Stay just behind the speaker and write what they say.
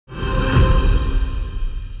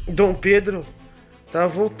Dom Pedro tá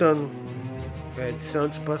voltando. De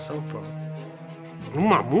Santos pra São Paulo.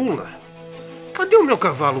 Uma mula? Cadê o meu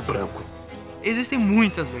cavalo branco? Existem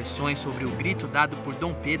muitas versões sobre o grito dado por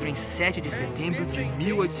Dom Pedro em 7 de setembro de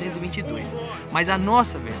 1822. Mas a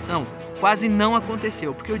nossa versão quase não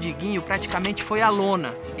aconteceu, porque o Diguinho praticamente foi à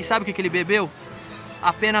lona. E sabe o que ele bebeu?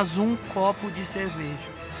 Apenas um copo de cerveja.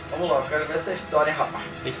 Vamos lá, eu quero ver essa história, rapaz.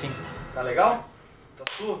 Tem sim. Tá legal?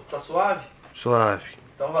 Tá suave? Suave.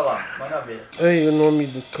 Então vai lá, manda ver. Aí o nome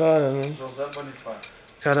do cara, né? José Bonifácio.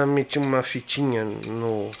 O cara metia uma fitinha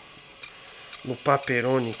no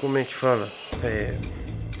paperone, como é que fala?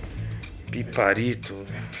 Piparito.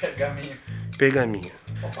 Pergaminho. Pergaminho.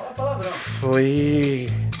 Pode falar palavrão.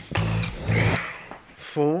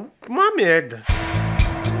 Foi uma merda.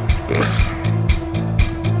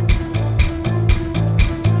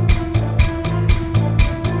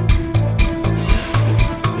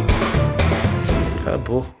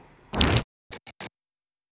 Acabou.